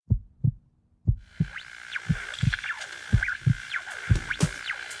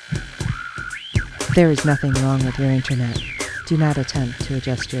There is nothing wrong with your internet. Do not attempt to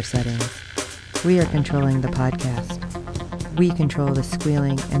adjust your settings. We are controlling the podcast. We control the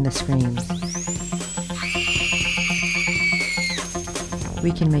squealing and the screams.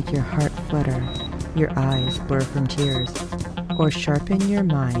 We can make your heart flutter, your eyes blur from tears, or sharpen your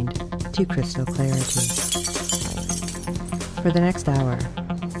mind to crystal clarity. For the next hour,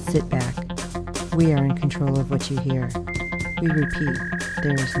 sit back. We are in control of what you hear. We repeat,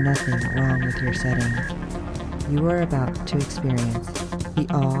 there is nothing wrong with your setting. You are about to experience the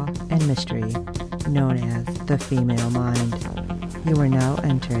awe and mystery known as the female mind. You are now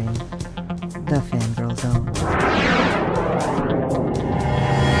entering the Fangirl Zone.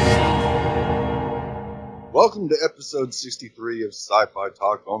 Welcome to episode 63 of Sci-Fi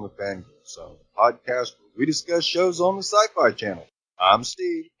Talk on the Fangirl Zone, a podcast where we discuss shows on the Sci-Fi Channel. I'm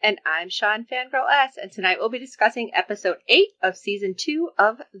Steve. And I'm Sean Fangirl S. And tonight we'll be discussing episode 8 of season 2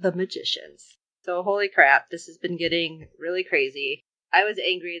 of The Magicians. So holy crap, this has been getting really crazy. I was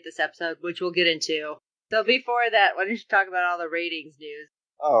angry at this episode, which we'll get into. So before that, why don't you talk about all the ratings news?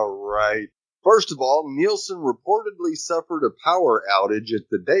 All right. First of all, Nielsen reportedly suffered a power outage at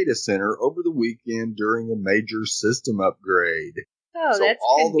the data center over the weekend during a major system upgrade. Oh, so that's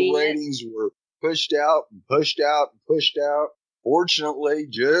all convenient. the ratings were pushed out and pushed out and pushed out. Fortunately,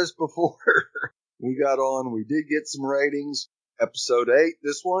 just before we got on, we did get some ratings. Episode 8,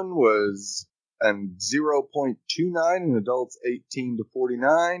 this one was 0.29 in adults 18 to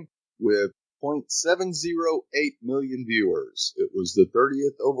 49 with 0.708 million viewers. It was the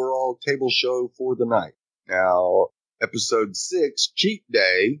 30th overall cable show for the night. Now, episode 6, Cheat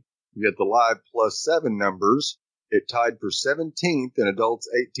Day, we get the live plus 7 numbers. It tied for 17th in adults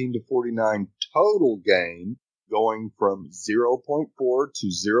 18 to 49 total gain, going from 0.4 to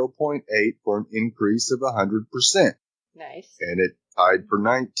 0.8 for an increase of 100%. Nice. And it tied for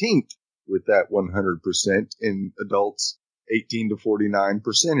 19th with that 100% in adults 18 to 49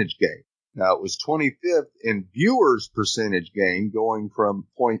 percentage gain. Now, it was 25th in viewers percentage gain, going from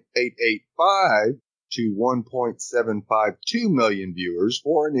 0.885 to 1.752 million viewers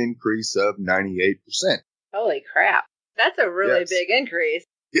for an increase of 98%. Holy crap. That's a really big increase.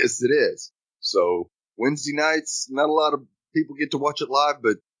 Yes, it is. So, Wednesday nights, not a lot of people get to watch it live,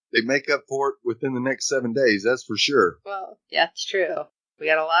 but they make up for it within the next 7 days, that's for sure. Well, yeah, it's true. We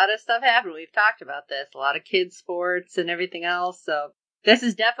got a lot of stuff happening. We've talked about this. A lot of kids' sports and everything else. So this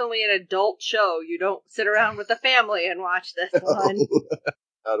is definitely an adult show. You don't sit around with the family and watch this one.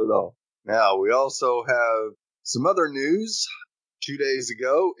 Not at all. Now, we also have some other news. 2 days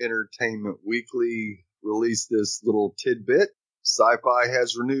ago, Entertainment Weekly released this little tidbit. Sci-Fi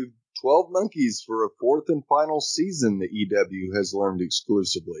has renewed 12 Monkeys for a fourth and final season, the EW has learned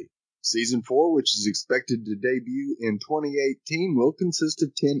exclusively. Season 4, which is expected to debut in 2018, will consist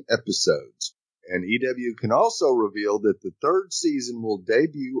of 10 episodes. And EW can also reveal that the third season will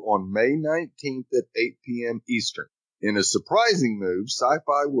debut on May 19th at 8 p.m. Eastern. In a surprising move,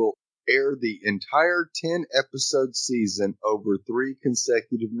 Sci-Fi will air the entire 10-episode season over 3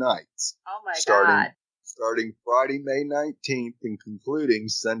 consecutive nights. Oh my God. Starting Friday, May 19th and concluding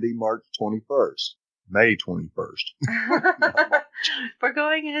Sunday, March 21st. May 21st. We're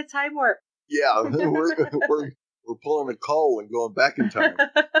going in a time warp. Yeah, we're pulling a Cole and going back in time.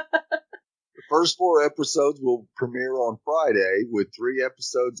 The first 4 episodes will premiere on Friday, with 3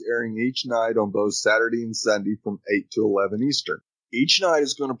 episodes airing each night on both Saturday and Sunday from 8 to 11 Eastern. Each night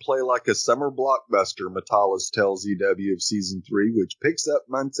is going to play like a summer blockbuster, Metalis tells EW of Season 3, which picks up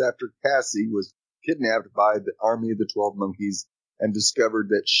months after Cassie was kidnapped by the Army of the 12 Monkeys and discovered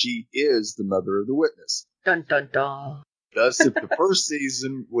that she is the mother of the witness. Dun dun dun. Thus, if the first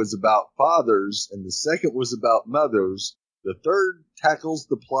season was about fathers and the second was about mothers, the third tackles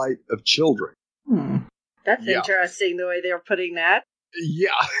the plight of children. That's interesting, the way they were putting that.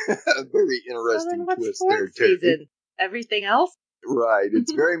 Yeah, very interesting twist there, too. Season? Everything else? Right.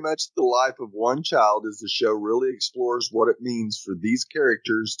 It's very much the life of one child as the show really explores what it means for these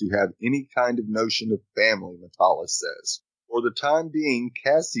characters to have any kind of notion of family, Metalis says. For the time being,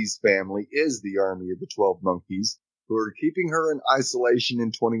 Cassie's family is the Army of the 12 Monkeys, who are keeping her in isolation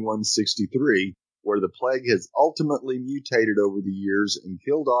in 2163, where the plague has ultimately mutated over the years and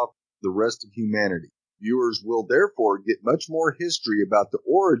killed off the rest of humanity. Viewers will therefore get much more history about the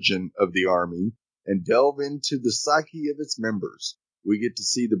origin of the Army and delve into the psyche of its members. We get to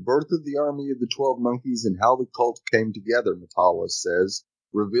see the birth of the Army of the 12 Monkeys and how the cult came together, Metalis says,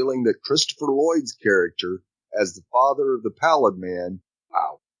 revealing that Christopher Lloyd's character, as the father of the Pallid Man,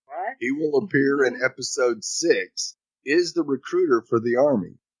 he will appear in episode 6, is the recruiter for the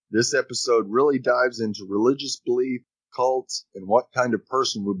Army. This episode really dives into religious belief cults, and what kind of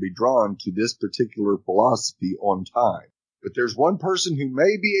person would be drawn to this particular philosophy on time. But there's one person who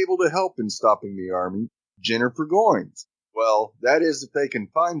may be able to help in stopping the army, Jennifer Goines. Well, that is if they can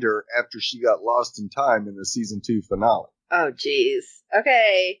find her after she got lost in time in the season 2 finale. Oh, jeez.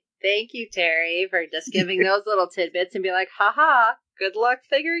 Okay. Thank you, Terry, for just giving those little tidbits and be like, haha, good luck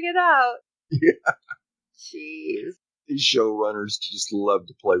figuring it out. Yeah. Jeez. These showrunners just love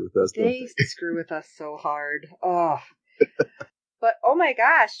to play with us, don't They screw with us so hard. Oh. But, oh my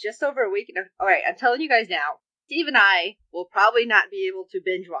gosh, just over a week. All right, I'm telling you guys now, Steve and I will probably not be able to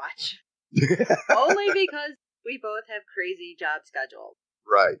binge watch. Only because we both have crazy job schedules.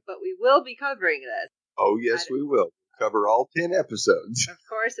 Right. But we will be covering this. Oh, yes, we will. Cover all 10 episodes. Of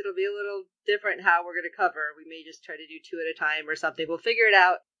course, it'll be a little different how we're going to cover. We may just try to do 2 at a time or something. We'll figure it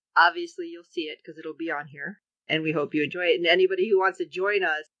out. Obviously, you'll see it because it'll be on here. And we hope you enjoy it. And anybody who wants to join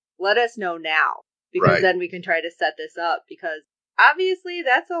us, let us know now. Because then we can try to set this up. Because obviously,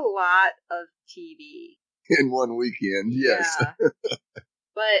 that's a lot of TV. In one weekend, yes. Yeah.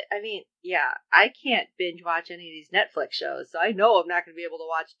 But, I mean, yeah, I can't binge watch any of these Netflix shows. So I know I'm not going to be able to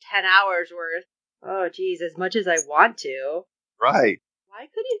watch 10 hours worth. Oh, geez, as much as I want to. Right. Why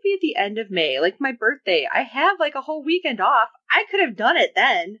couldn't it be at the end of May? Like my birthday. I have like a whole weekend off. I could have done it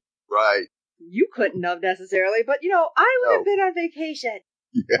then. Right. You couldn't have necessarily, but I would have been on vacation.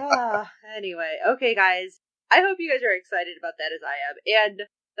 Yeah. Anyway, okay, guys. I hope you guys are excited about that as I am. And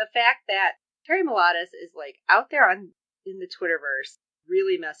the fact that Terry Melatus is like out there in the Twitterverse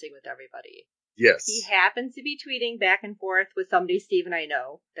really messing with everybody. Yes. He happens to be tweeting back and forth with somebody Steve and I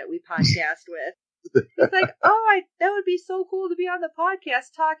know that we podcast with. He's like, that would be so cool to be on the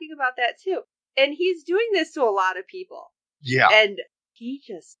podcast talking about that too. And he's doing this to a lot of people. Yeah. And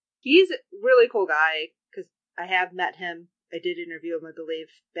he's a really cool guy because I have met him. I did interview him, I believe,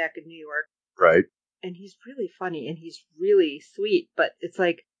 back in New York. Right. And he's really funny and he's really sweet. But it's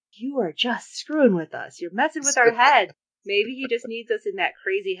like, you are just screwing with us. You're messing with our head. Maybe he just needs us in that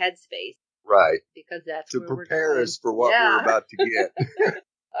crazy headspace. Right. Because that's to where we're prepare going. us for what we're about to get.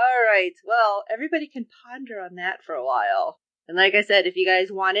 All right. Well, everybody can ponder on that for a while. And like I said, if you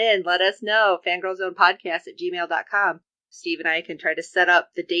guys want in, let us know. fangirlzonepodcast@gmail.com. Steve and I can try to set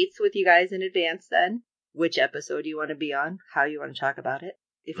up the dates with you guys in advance then. Which episode you want to be on, how you want to talk about it.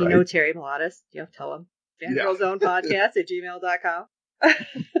 If you know Terry Melatus, tell him. fangirlzonepodcast@gmail.com.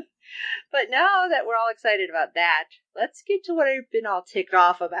 But now that we're all excited about that, let's get to what I've been all ticked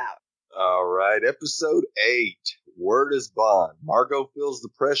off about. All right, episode 8. Word is bond. Margot feels the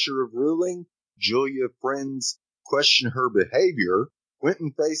pressure of ruling. Julia friends question her behavior.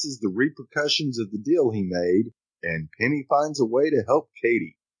 Quentin faces the repercussions of the deal he made. And Penny finds a way to help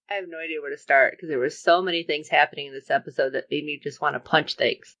Katie. I have no idea where to start because there were so many things happening in this episode that made me just want to punch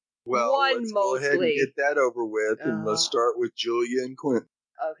things. Well, let's go ahead and get that over with, and let's start with Julia and Quentin.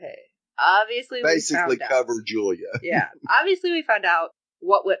 Okay. Obviously, basically cover Julia. Yeah. Obviously, we found out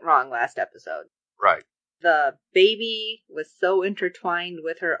what went wrong last episode. Right. The baby was so intertwined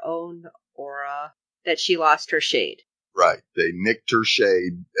with her own aura that she lost her shade. Right. They nicked her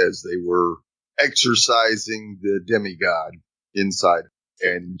shade as they were exorcising the demigod inside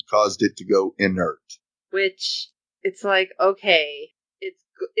and caused it to go inert. Which, it's like, okay,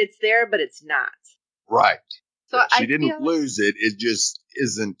 it's there, but it's not. Right. So she didn't lose it. It just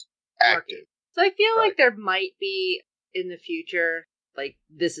isn't active. So I feel like there might be in the future, like,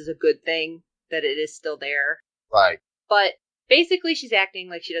 this is a good thing that it is still there. Right. But basically she's acting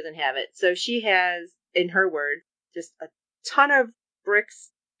like she doesn't have it. So she has, in her words, just a ton of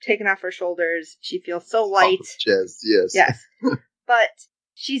bricks taken off her shoulders. She feels so light. Chest, yes. Yes. But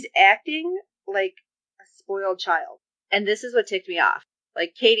she's acting like a spoiled child. And this is what ticked me off.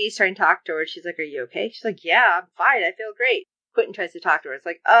 Like, Katie's trying to talk to her. She's like, are you okay? She's like, yeah, I'm fine. I feel great. Quentin tries to talk to her. It's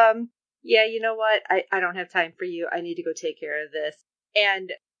like, yeah, you know what? I don't have time for you. I need to go take care of this.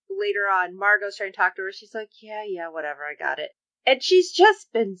 And later on, Margot's trying to talk to her. She's like, yeah, whatever. I got it. And she's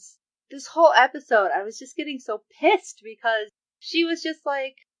just been, this whole episode, I was just getting so pissed because she was just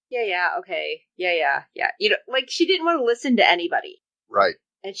like, yeah, okay. Yeah. Like, she didn't want to listen to anybody. Right.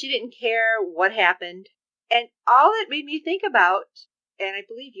 And she didn't care what happened. And all it made me think about, and I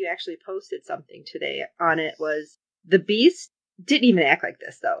believe you actually posted something today on it, was the Beast didn't even act like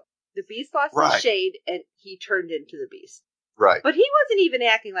this, though. The Beast lost his shade, and he turned into the Beast. Right. But he wasn't even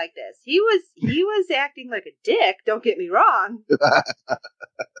acting like this. He was acting like a dick, don't get me wrong.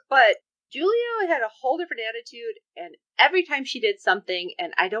 But Julia had a whole different attitude, and every time she did something,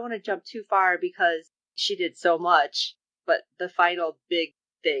 and I don't want to jump too far because she did so much, but the final big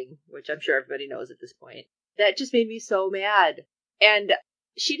thing, which I'm sure everybody knows at this point, that just made me so mad. And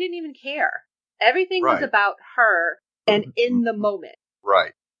she didn't even care. Everything was about her and in the moment.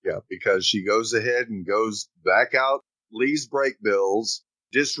 Right. Yeah, because she goes ahead and goes back out Lee's brake bills,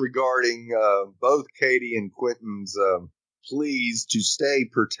 disregarding both Katie and Quentin's pleas to stay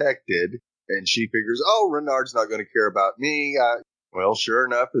protected. And she figures, oh, Renard's not going to care about me. Well, sure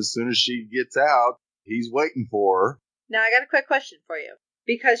enough, as soon as she gets out, he's waiting for her. Now, I got a quick question for you.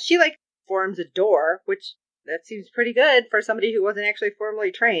 Because she, forms a door, which that seems pretty good for somebody who wasn't actually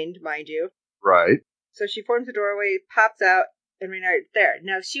formally trained, mind you. Right. So she forms a doorway, pops out, and Renard's there.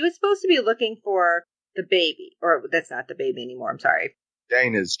 Now, she was supposed to be looking for the baby. Or, that's not the baby anymore, I'm sorry.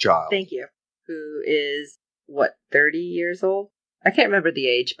 Dana's child. Thank you. Who is, 30 years old? I can't remember the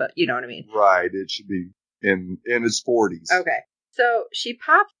age, but you know what I mean. Right. It should be in his 40s. Okay. So she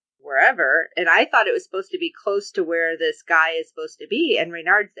pops wherever, and I thought it was supposed to be close to where this guy is supposed to be, and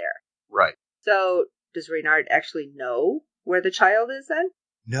Renard's there. Right. So does Renard actually know where the child is then?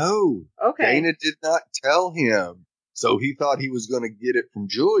 No. Okay. Dana did not tell him. So he thought he was going to get it from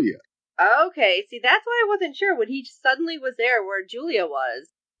Julia. Okay. See, that's why I wasn't sure when he suddenly was there where Julia was,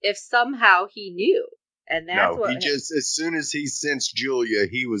 if somehow he knew. And that's No, he just, as soon as he sensed Julia,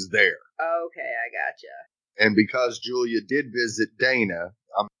 he was there. Okay, I gotcha. And because Julia did visit Dana,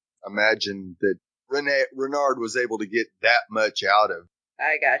 I imagine that Renard was able to get that much out of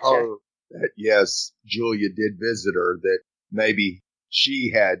I gotcha. her. That yes, Julia did visit her, that maybe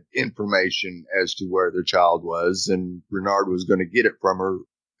she had information as to where the child was, and Renard was going to get it from her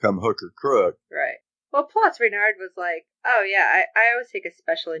come hook or crook. Right. Well, plus Renard was like, oh yeah, I always take a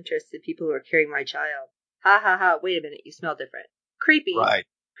special interest in people who are carrying my child. Ha ha ha, wait a minute, you smell different. Creepy. Right.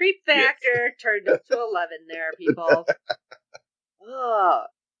 Creep factor turned up to 11 there, people. Oh,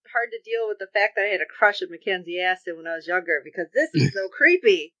 hard to deal with the fact that I had a crush on Mackenzie Astin when I was younger, because this is so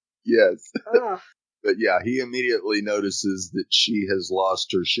creepy. Yes. Oh. But yeah, he immediately notices that she has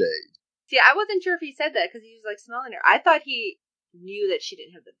lost her shade. See, I wasn't sure if he said that because he was smelling her. I thought he knew that she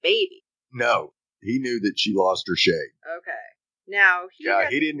didn't have the baby. No, he knew that she lost her shade. Okay. Now,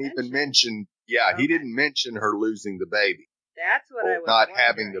 he didn't even mention. Yeah, okay. He didn't mention her losing the baby. That's what I was not wondering.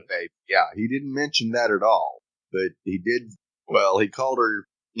 having the baby. Yeah, he didn't mention that at all. But he did. Well, he called her,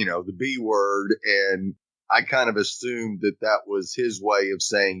 the B word, and I kind of assumed that was his way of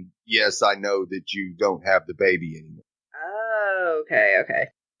saying, yes, I know that you don't have the baby anymore. Oh, okay.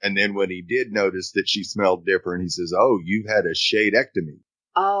 And then when he did notice that she smelled different, he says, oh, you had a shade-ectomy.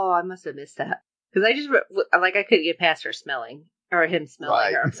 Oh, I must have missed that. Because I just, I couldn't get past her smelling. Or him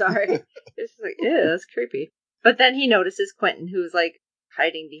smelling her, I'm sorry. It's like, ew, that's creepy. But then he notices Quentin, who's,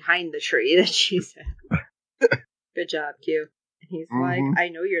 hiding behind the tree that she's in. Good job, Q. And he's like, I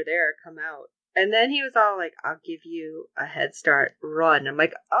know you're there, come out. And then he was all like, I'll give you a head start, run. I'm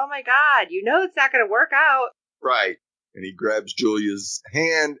like, oh my god, it's not going to work out. Right. And he grabs Julia's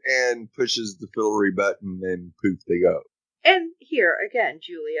hand and pushes the Fillory button, and poof, they go. And here, again,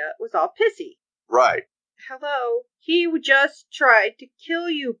 Julia was all pissy. Right. Hello, he just tried to kill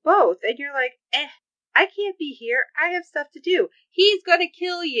you both. And you're like, I can't be here. I have stuff to do. He's going to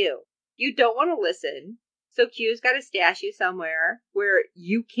kill you. You don't want to listen. So Q's got to stash you somewhere where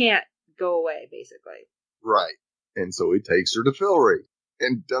you can't go away, basically. Right. And so he takes her to Fillory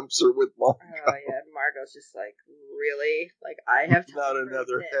and dumps her with Margot. Oh, yeah. Margot's just like, really? I have time Not for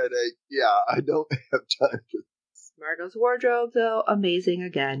another this. headache. Yeah, I don't have time for this. Margot's wardrobe, though, amazing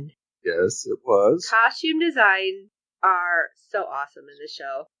again. Yes, it was. Costume design are so awesome in this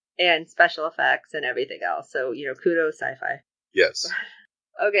show. And special effects and everything else. So, kudos sci-fi. Yes.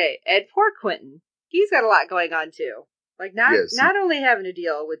 Okay, and poor Quentin. He's got a lot going on, too. Not only having to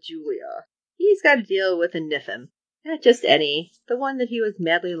deal with Julia, he's got to deal with a Niffin. Not just any. The one that he was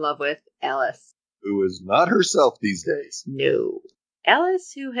madly in love with, Alice. Who is not herself these days. No.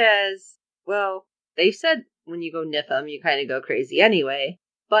 Alice, who has, they said when you go Niffin, you kind of go crazy anyway.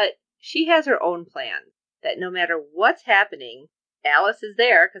 But she has her own plan. That no matter what's happening, Alice is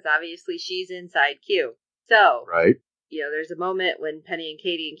there, because obviously she's inside Q. So, right. There's a moment when Penny and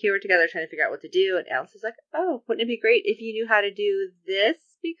Katie and Q are together trying to figure out what to do, and Alice is like, oh, wouldn't it be great if you knew how to do this?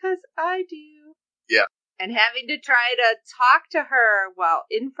 Because I do. Yeah. And having to try to talk to her while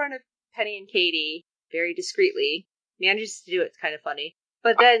in front of Penny and Katie, very discreetly, manages to do it. It's kind of funny.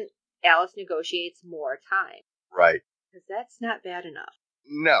 But then Alice negotiates more time. Right. Because that's not bad enough.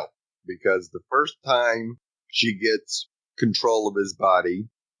 No, because the first time she gets control of his body,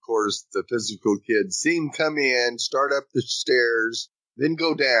 of course, the physical kids see him come in, start up the stairs, then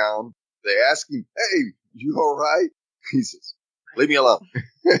go down. They ask him, hey, you all right? He says, leave me alone.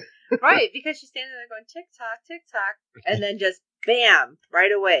 Right, because she's standing there going, tick-tock, tick-tock, and then just, bam,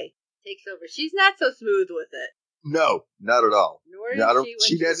 right away, takes over. She's not so smooth with it. No, not at all. Nor is she when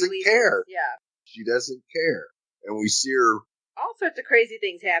she doesn't care. Yeah. She doesn't care. and we see her. All sorts of crazy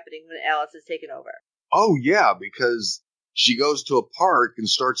things happening when Alice is taken over. Oh, yeah, because she goes to a park and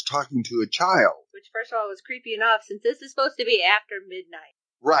starts talking to a child. Which, first of all, was creepy enough, since this is supposed to be after midnight.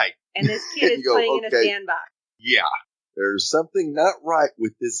 Right. And this kid is playing in a sandbox. Yeah, there's something not right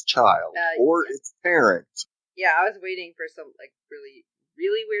with this child or its parents. Yeah, I was waiting for some really,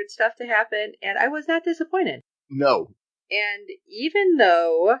 really weird stuff to happen, and I was not disappointed. No. And even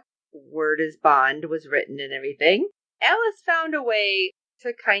though Word is Bond was written and everything, Alice found a way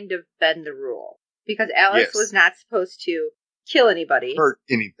to kind of bend the rule. Because Alice was not supposed to kill anybody. Hurt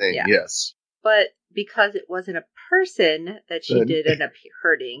anything, yes. But because it wasn't a person that she did end up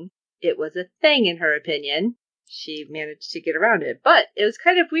hurting, it was a thing in her opinion. She managed to get around it. But it was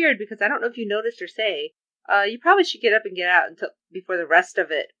kind of weird because I don't know if you noticed or say, you probably should get up and get out before the rest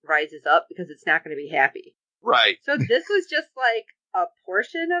of it rises up because it's not going to be happy. Right. So this was just like a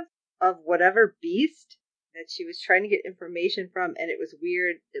portion of whatever beast that she was trying to get information from, and it was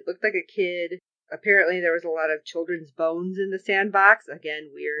weird. It looked like a kid. Apparently there was a lot of children's bones in the sandbox. Again,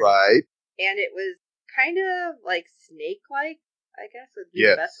 weird. Right. And it was kind of like snake-like, I guess would be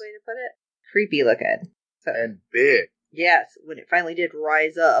the best way to put it. Creepy looking. So, and big. Yes, when it finally did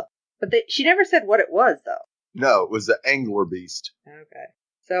rise up. But she never said what it was, though. No, it was the angler beast. Okay.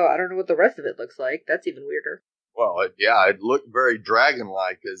 So I don't know what the rest of it looks like. That's even weirder. Well, it looked very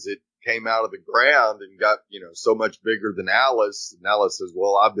dragon-like as it came out of the ground and got, so much bigger than Alice. And Alice says,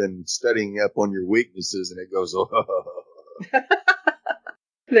 well, I've been studying up on your weaknesses. And it goes, oh.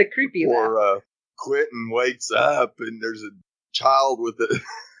 The creepy laugh. Or Quentin wakes up and there's a child with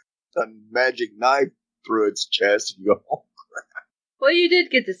a magic knife through its chest. And you go, oh, crap. Well, you did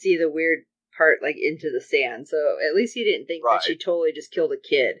get to see the weird part, into the sand. So at least he didn't think that she totally just killed a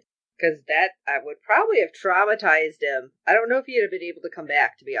kid. Because that would probably have traumatized him. I don't know if he'd have been able to come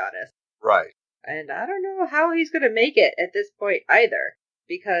back, to be honest. Right. And I don't know how he's going to make it at this point either.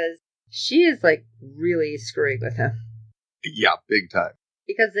 Because she is, really screwing with him. Yeah, big time.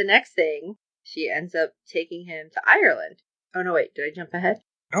 Because the next thing, she ends up taking him to Ireland. Oh, no, wait. Did I jump ahead?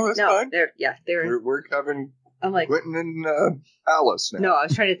 No, that's fine. We're covering I'm like, Quentin and Alice now. No, I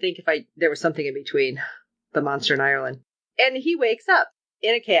was trying to think if there was something in between the monster in Ireland. And he wakes up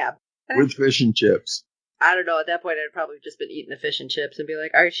in a cab. With fish and chips. I don't know. At that point, I'd probably just been eating the fish and chips and be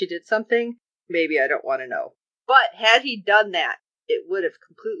like, all right, she did something. Maybe I don't want to know. But had he done that, it would have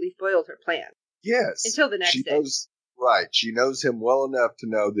completely foiled her plan. Yes. Until the next day. Right. She knows him well enough to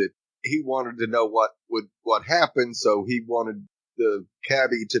know that he wanted to know what happened, so he wanted the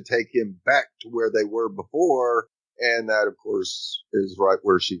cabbie to take him back to where they were before, and that, of course, is right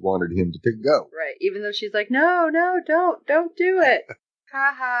where she wanted him to go. Right. Even though she's like, no, don't do it.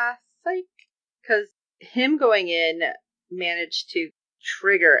 Ha ha, psych. Because him going in managed to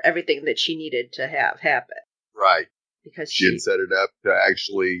trigger everything that she needed to have happen. Right. Because she had set it up to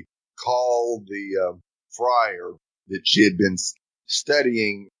actually call the friar that she had been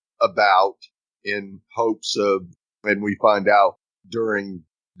studying about in hopes of, and we find out during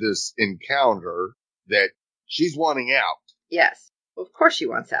this encounter that she's wanting out. Yes. Well, of course she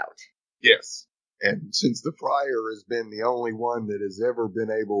wants out. Yes. And since the friar has been the only one that has ever been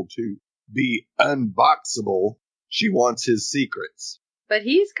able to be unboxable, she wants his secrets. But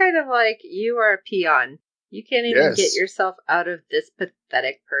he's kind of like, you are a peon. You can't even get yourself out of this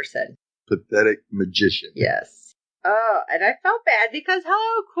pathetic person. Pathetic magician. Yes. Oh, and I felt bad because,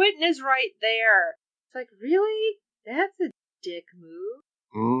 hello, Quentin is right there. It's like, really? That's a dick move.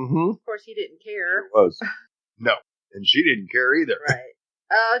 Mm-hmm. Of course, he didn't care. It was. No. And she didn't care either.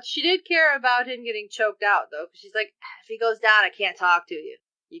 Right. She did care about him getting choked out, though, because she's like, if he goes down, I can't talk to you.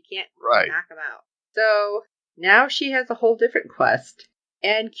 You can't knock him out. So now she has a whole different quest.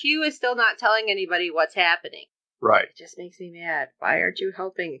 And Q is still not telling anybody what's happening. Right. It just makes me mad. Why aren't you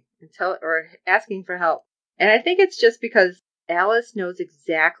helping or asking for help? And I think it's just because Alice knows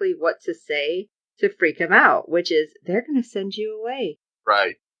exactly what to say to freak him out, which is, they're going to send you away.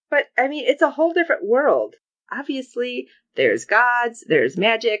 Right. But, I mean, it's a whole different world. Obviously, there's gods, there's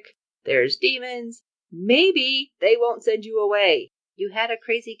magic, there's demons. Maybe they won't send you away. You had a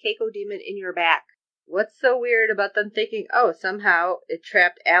crazy Keiko demon in your back. What's so weird about them thinking, oh, somehow it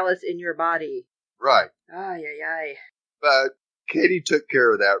trapped Alice in your body? Right. Ay. But Katie took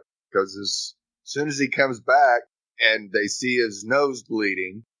care of that because as soon as he comes back and they see his nose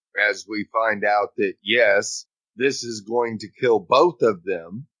bleeding, as we find out that, yes, this is going to kill both of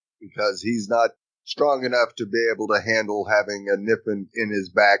them because he's not strong enough to be able to handle having a niffin in his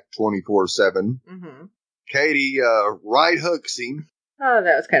back 24/7. Mm-hmm. Katie right hooks him. Oh,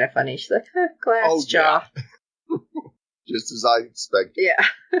 that was kind of funny. She's like, glass jaw. Yeah. Just as I expected. Yeah.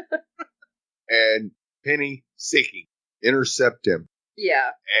 And Penny, Sicky, intercept him.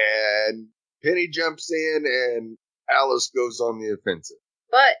 Yeah. And Penny jumps in and Alice goes on the offensive.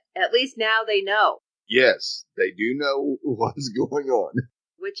 But at least now they know. Yes, they do know what's going on.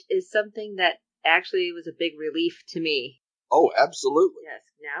 Which is something that actually was a big relief to me. Oh, absolutely. Yes,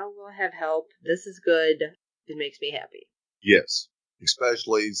 now we'll have help. This is good. It makes me happy. Yes,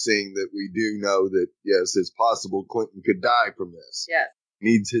 especially seeing that we do know that, yes, it's possible Quentin could die from this. Yes.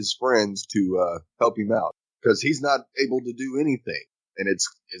 Needs his friends to help him out because he's not able to do anything. And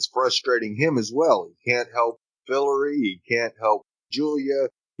it's frustrating him as well. He can't help Fillory. He can't help Julia.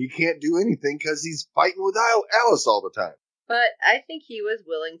 He can't do anything because he's fighting with Alice all the time. But I think he was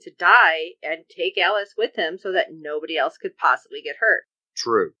willing to die and take Alice with him so that nobody else could possibly get hurt.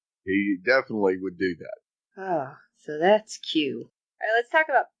 True. He definitely would do that. Oh, so that's cute. All right, let's talk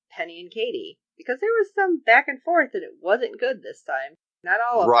about Penny and Katie. Because there was some back and forth and it wasn't good this time. Not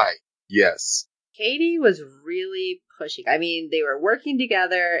all of it. Right. Yes. Katie was really pushing. I mean, they were working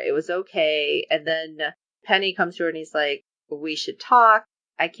together. It was okay. And then Penny comes to her and he's like, we should talk.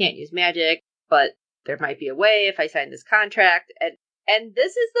 I can't use magic, but there might be a way if I sign this contract. And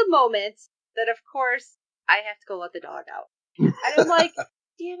this is the moment that, of course, I have to go let the dog out. And I'm like,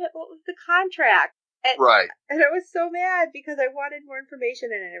 damn it, what was the contract? And, right. And I was so mad because I wanted more information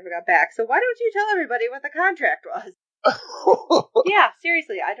and I never got back. So why don't you tell everybody what the contract was? Yeah,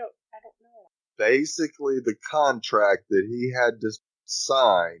 seriously, I don't know. Basically, the contract that he had to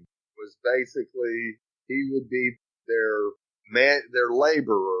sign was basically he would be their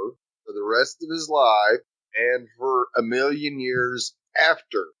laborer for the rest of his life and for 1,000,000 years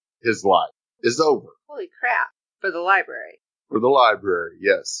after his life is over. Holy crap. For the library. For the library,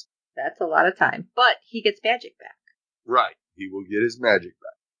 yes. That's a lot of time. But he gets magic back. Right. He will get his magic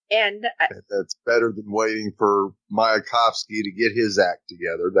back. And that's better than waiting for Mayakovsky to get his act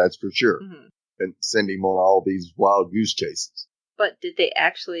together, that's for sure. Mm-hmm. And send him on all these wild goose chases. But did they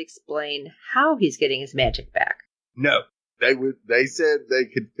actually explain how he's getting his magic back? No. They said they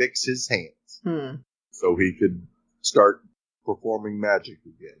could fix his hands. So he could start performing magic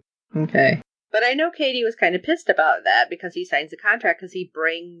again. Okay. But I know Katie was kind of pissed about that because he signs a contract because he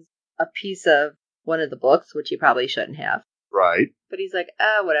brings a piece of one of the books, which he probably shouldn't have. Right. But he's like,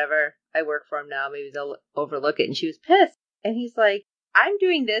 whatever. I work for him now. Maybe they'll overlook it. And she was pissed. And he's like, I'm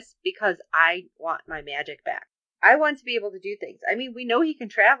doing this because I want my magic back. I want to be able to do things. I mean, we know he can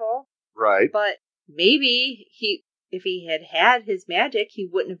travel. Right. But maybe if he had his magic, he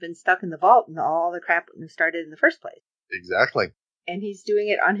wouldn't have been stuck in the vault and all the crap wouldn't have started in the first place. Exactly. And he's doing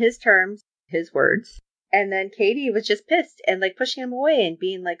it on his terms, his words. And then Katie was just pissed and like pushing him away and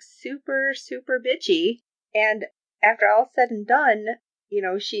being like super, super bitchy. And after all said and done,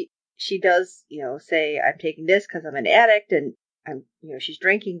 she does, say, I'm taking this because I'm an addict and I'm, she's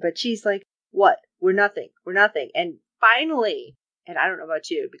drinking, but she's like, what? We're nothing. We're nothing. And finally, and I don't know about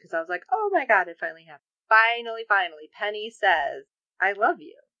you, because I was like, oh my God, it finally happened. Finally, Penny says, I love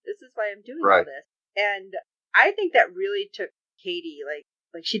you. This is why I'm doing all this. And I think that really took Katie,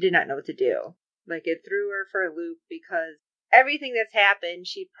 like she did not know what to do. Like it threw her for a loop because everything that's happened,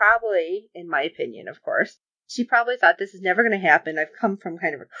 she probably, in my opinion, of course, she probably thought this is never going to happen. I've come from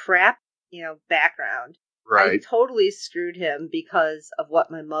kind of a crap, background. Right. I totally screwed him because of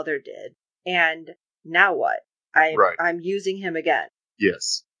what my mother did. And now what? I'm using him again.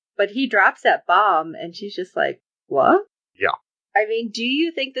 Yes. But he drops that bomb and she's just like, what? Yeah. I mean, do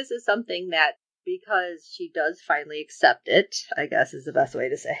you think this is something that, because she does finally accept it, I guess is the best way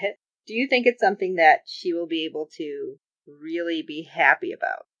to say it, do you think it's something that she will be able to really be happy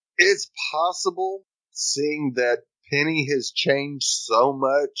about? It's possible, seeing that Penny has changed so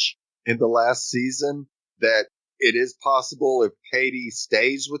much in the last season, that it is possible if Katie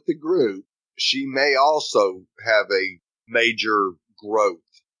stays with the group, she may also have a major growth.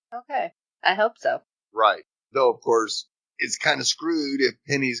 Okay. I hope so. Right. Though, of course, it's kind of screwed if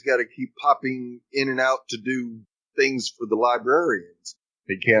Penny's got to keep popping in and out to do things for the librarians.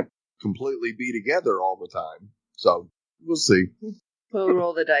 They can't completely be together all the time. So, we'll see. We'll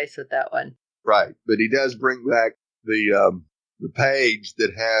roll the dice with that one. Right. But he does bring back the page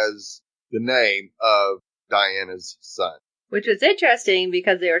that has the name of Diana's son. Which was interesting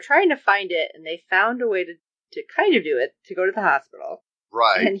because they were trying to find it and they found a way to kind of do it, to go to the hospital.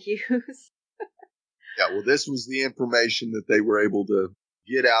 Right. And use... Yeah, well, this was the information that they were able to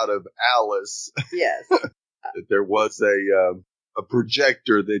get out of Alice. Yes. That there was a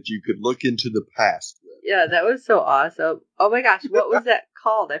projector that you could look into the past with. Yeah, that was so awesome. Oh my gosh, what was that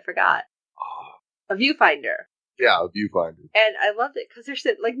called? I forgot. A viewfinder. Yeah, a viewfinder. And I loved it because there's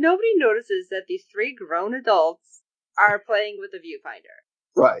like nobody notices that these 3 grown adults are playing with a viewfinder.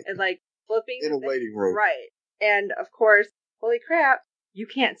 Right. And like flipping in a waiting room. Right. And of course, holy crap, you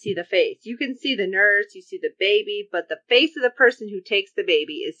can't see the face. You can see the nurse, you see the baby, but the face of the person who takes the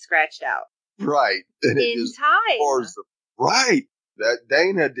baby is scratched out. Right. And it In just time. pours them. Right. That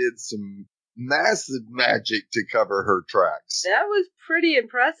Dana did some massive magic to cover her tracks. That was pretty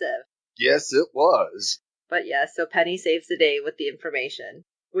impressive. Yes, it was. But yeah, so Penny saves the day with the information,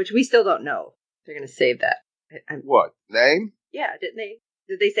 which we still don't know. They're going to save that. What? Name? Yeah, didn't they?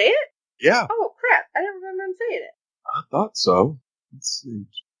 Did they say it? Yeah. Oh, crap. I don't remember them saying it. I thought so. Let's see.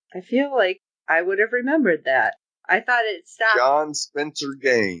 I feel like I would have remembered that. I thought it stopped. John Spencer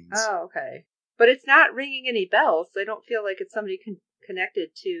Gaines. Oh, okay. But it's not ringing any bells, so I don't feel like it's somebody connected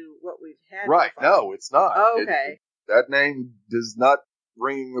to what we've had. Right. So far. No, it's not. Oh, okay. That name does not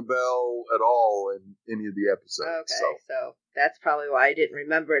ring a bell at all in any of the episodes. Okay, so that's probably why I didn't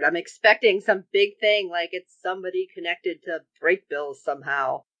remember it. I'm expecting some big thing, like it's somebody connected to break bills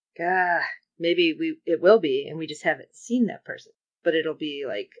somehow. God, maybe it will be, and we just haven't seen that person. But it'll be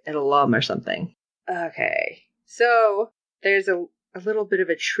like an alum or something. Okay, so there's a little bit of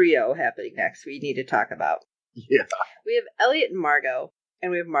a trio happening next we need to talk about. Yeah. We have Elliot and Margot,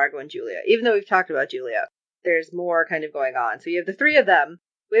 and we have Margot and Julia. Even though we've talked about Julia, there's more kind of going on. So you have the three of them.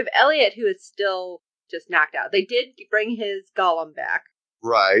 We have Elliot, who is still just knocked out. They did bring his golem back.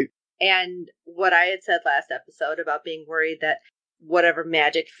 Right. And what I had said last episode about being worried that whatever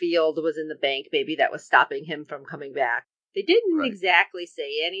magic field was in the bank, maybe that was stopping him from coming back. They didn't exactly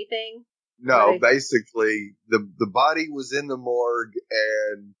say anything. No, basically, the body was in the morgue,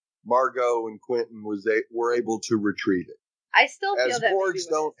 and Margot and Quentin were able to retrieve it. I still feel that morgues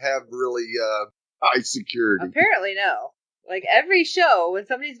don't have really high security. Apparently, no. Like every show, when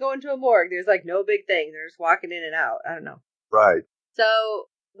somebody's going to a morgue, there's like no big thing. They're just walking in and out. I don't know. Right. So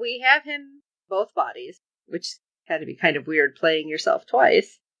we have him both bodies, which had to be kind of weird playing yourself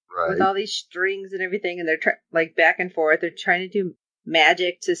twice. Right. With all these strings and everything, and they're like back and forth. They're trying to do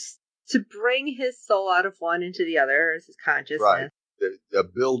magic to bring his soul out of one into the other as his consciousness. Right. They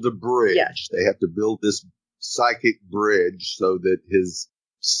build a bridge. Yes. They have to build this psychic bridge so that his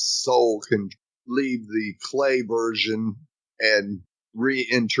soul can leave the clay version and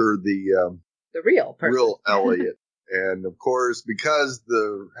re-enter the real person. Real Elliot. And of course, because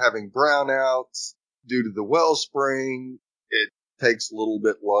they're having brownouts due to the wellspring, it takes a little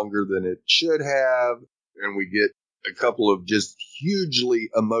bit longer than it should have. And we get a couple of just hugely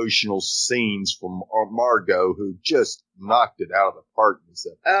emotional scenes from Margot, who just knocked it out of the park in this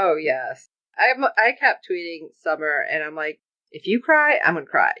episode. Oh, yes. I kept tweeting Summer, and I'm like, if you cry, I'm going to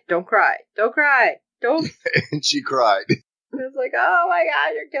cry. Don't cry. Don't cry. Don't. And she cried. I was like, oh my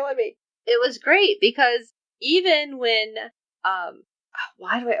God, you're killing me. It was great because even when,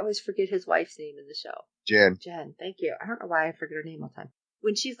 why do I always forget his wife's name in the show? Jen, thank you. I don't know why I forget her name all the time.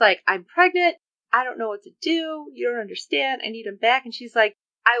 When she's like, I'm pregnant, I don't know what to do, you don't understand, I need him back. And she's like,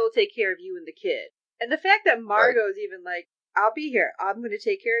 I will take care of you and the kid. And the fact that Margot's even like, I'll be here, I'm going to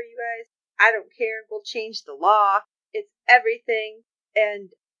take care of you guys, I don't care, we'll change the law, it's everything, and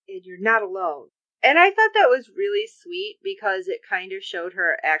you're not alone. And I thought that was really sweet because it kind of showed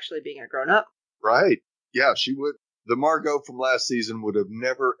her actually being a grown-up. Right. Yeah, she would. The Margot from last season would have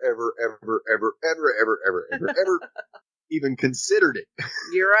never, ever, ever, ever, ever, ever, ever, ever, ever even considered it.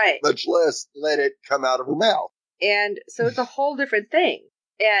 You're right. Much less let it come out of her mouth. And so it's a whole different thing.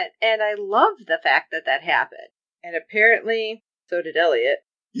 And I love the fact that happened. And apparently, so did Elliot.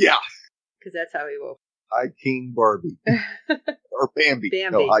 Yeah. Because that's how he will. High King Barbie. Or Bambi.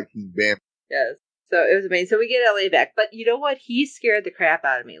 No, High King Bambi. Yes. So it was amazing. So we get Elliot back. But you know what? He scared the crap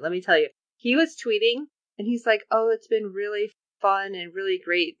out of me. Let me tell you. He was tweeting, and he's like, oh, it's been really fun and really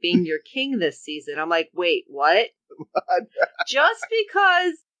great being your king this season. I'm like, wait, what? Just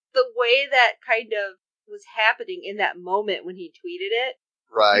because the way that kind of was happening in that moment when he tweeted it.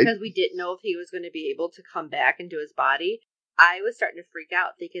 Right. Because we didn't know if he was going to be able to come back into his body. I was starting to freak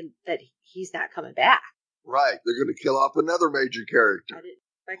out thinking that he's not coming back. Right. They're going to kill off another major character.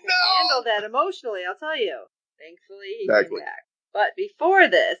 I can handle that emotionally, I'll tell you. Thankfully, he came back. But before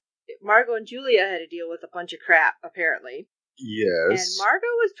this, Margot and Julia had to deal with a bunch of crap, apparently. Yes. And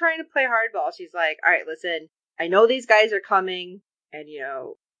Margot was trying to play hardball. She's like, all right, listen, I know these guys are coming. And,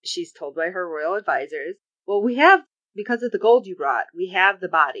 she's told by her royal advisors, well, we have, because of the gold you brought, we have the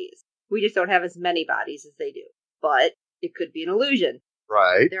bodies. We just don't have as many bodies as they do. But it could be an illusion.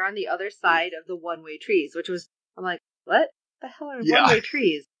 Right. They're on the other side of the one-way trees, which was, I'm like, what the hell are one-way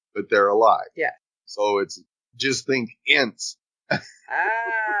trees? But they're alive. Yeah. So it's, just think Ints. There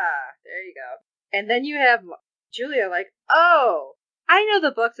you go. And then you have Julia like, oh, I know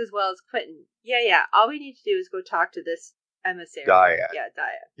the books as well as Quentin. Yeah. All we need to do is go talk to this emissary. Dyad. Yeah,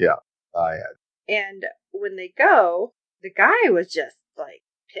 Dyad. Yeah. dyad. And when they go, the guy was just, like,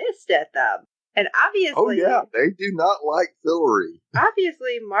 pissed at them. And obviously... Oh, yeah, they do not like Fillory.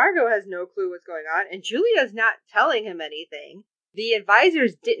 Obviously, Margot has no clue what's going on, and Julia's not telling him anything. The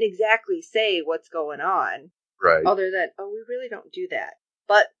advisors didn't exactly say what's going on. Right. Other than, oh, we really don't do that.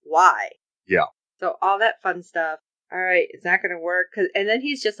 But why? Yeah. So all that fun stuff. All right, it's not going to work. And then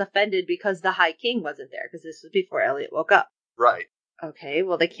he's just offended because the High King wasn't there, because this was before Elliot woke up. Right. Okay,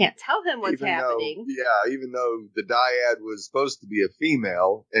 well, they can't tell him what's happening. Even though the dyad was supposed to be a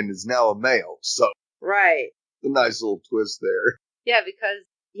female and is now a male. So, right. A nice little twist there. Yeah,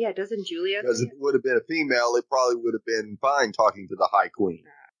 because, doesn't Julia... Because if it would have been a female, it probably would have been fine talking to the High Queen.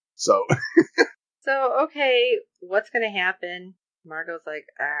 So... So, okay, what's going to happen? Margot's like,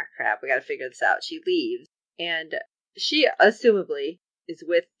 crap, we got to figure this out. She leaves, and she, assumably, is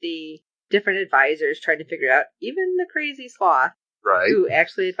with the different advisors trying to figure out, even the crazy sloth, right, who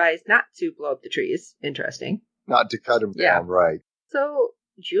actually advised not to blow up the trees. Interesting. Not to cut them down, right. So,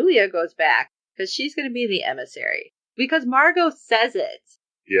 Julia goes back, because she's going to be the emissary. Because Margot says it.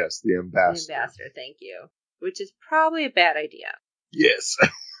 Yes, the ambassador. The ambassador, thank you. Which is probably a bad idea. Yes.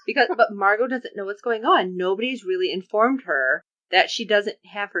 But Margot doesn't know what's going on. Nobody's really informed her that she doesn't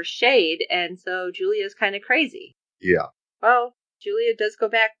have her shade, and so Julia's kind of crazy. Yeah. Well, Julia does go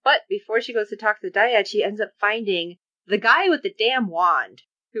back, but before she goes to talk to the dyad, she ends up finding the guy with the damn wand,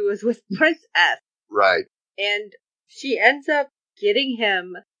 who was with Prince S. Right. And she ends up getting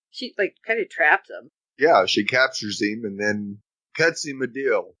him, she, kind of traps him. Yeah, she captures him and then cuts him a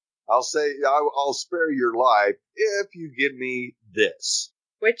deal. I'll spare your life if you give me this.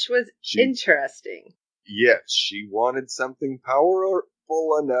 Which was interesting. Yes, she wanted something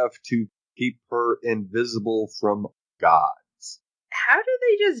powerful enough to keep her invisible from gods. How do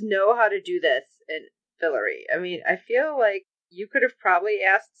they just know how to do this in Fillory? I mean, I feel like you could have probably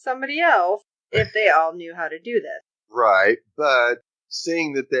asked somebody else if they all knew how to do this. Right, but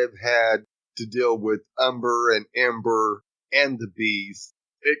seeing that they've had to deal with Umber and Ember and the Beast,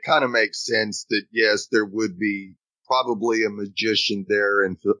 it kind of makes sense that, yes, there would be probably a magician there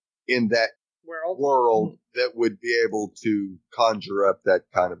in that world that would be able to conjure up that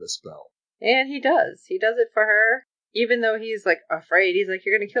kind of a spell. And he does. He does it for her. Even though he's, afraid. He's like,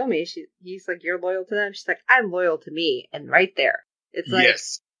 you're going to kill me. He's like, you're loyal to them. She's like, I'm loyal to me. And right there. It's like,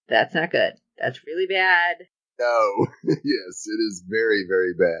 yes. That's not good. That's really bad. No. Yes, it is very,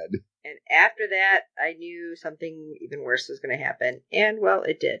 very bad. And after that, I knew something even worse was going to happen. And, well,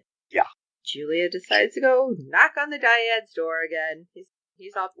 it did. Yeah. Julia decides to go knock on the dyad's door again.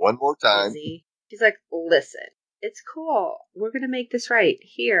 He's all one more time. Busy. She's like, listen, it's cool. We're going to make this right.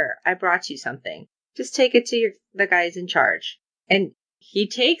 Here, I brought you something. Just take it to the guys in charge. And he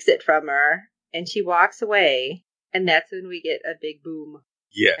takes it from her, and she walks away, and that's when we get a big boom.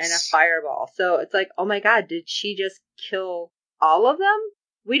 Yes. And a fireball. So it's like, oh my god, did she just kill all of them?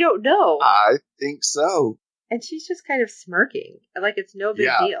 We don't know. I think so. And she's just kind of smirking. Like it's no big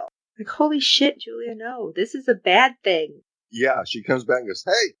deal. Like, holy shit, Julia, no. This is a bad thing. Yeah, she comes back and goes,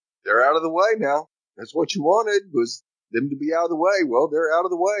 hey, they're out of the way now. That's what you wanted, was them to be out of the way. Well, they're out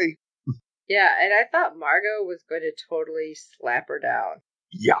of the way. Yeah, and I thought Margot was going to totally slap her down.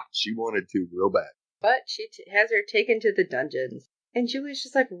 Yeah, she wanted to real bad. But she has her taken to the dungeons. And Julia's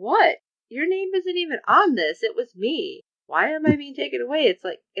just like, what? Your name isn't even on this. It was me. Why am I being taken away? It's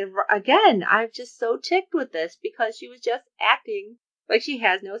like, again, I'm just so ticked with this because she was just acting like she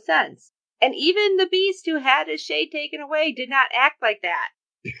has no sense. And even the Beast who had his shade taken away did not act like that.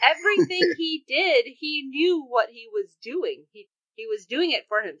 Everything he did, he knew what he was doing. He was doing it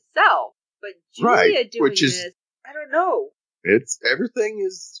for himself. But Julia doing this, I don't know. It's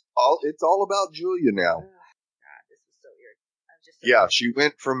all about Julia now. Oh, God, this is so weird. She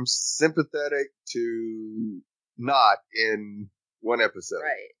went from sympathetic to not in one episode.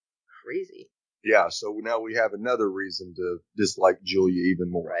 Right. Crazy. Yeah, so now we have another reason to dislike Julia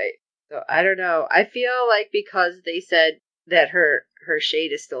even more. Right. So I don't know. I feel like because they said that her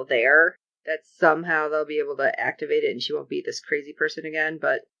shade is still there, that somehow they'll be able to activate it and she won't be this crazy person again.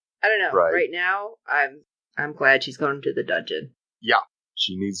 But I don't know. Right now, I'm glad she's going to the dungeon. Yeah,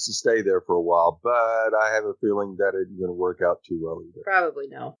 she needs to stay there for a while, but I have a feeling that it isn't going to work out too well either. Probably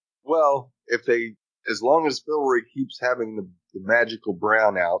no. Well, as long as Fillory keeps having the magical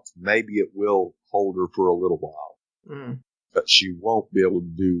brownouts, maybe it will hold her for a little while. Mm. But she won't be able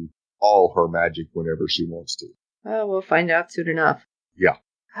to do all her magic whenever she wants to. Oh, we'll find out soon enough. Yeah.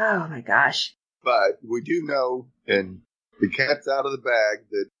 Oh my gosh. But we do know, and the cat's out of the bag,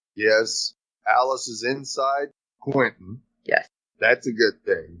 that yes, Alice is inside Quentin. Yes. That's a good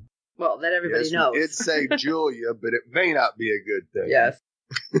thing. Well, that everybody knows. We did say Julia, but it may not be a good thing. Yes.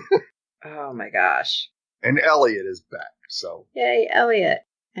 Oh my gosh. And Elliot is back, so. Yay, Elliot.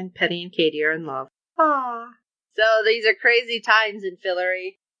 And Penny and Katie are in love. Aww. So these are crazy times in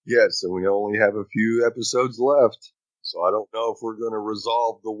Fillory. Yes, and we only have a few episodes left. So I don't know if we're going to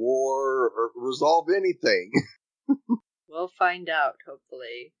resolve the war or resolve anything. We'll find out,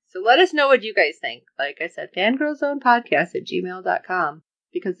 hopefully. So let us know what you guys think. Like I said, fangirlzonepodcast@gmail.com,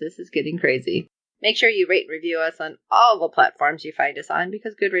 because this is getting crazy. Make sure you rate and review us on all the platforms you find us on,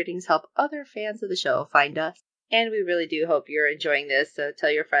 because good ratings help other fans of the show find us. And we really do hope you're enjoying this, so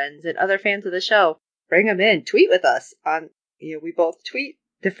tell your friends and other fans of the show. Bring them in. Tweet with us. We both tweet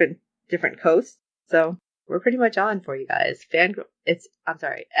different coasts, so we're pretty much on for you guys. FGZ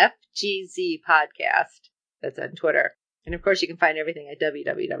Podcast. That's on Twitter. And of course, you can find everything at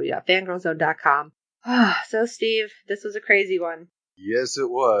www.fangirlzone.com. So, Steve, this was a crazy one. Yes, it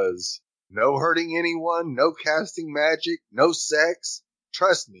was. No hurting anyone, no casting magic, no sex.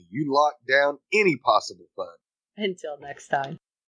 Trust me, you locked down any possible fun. Until next time.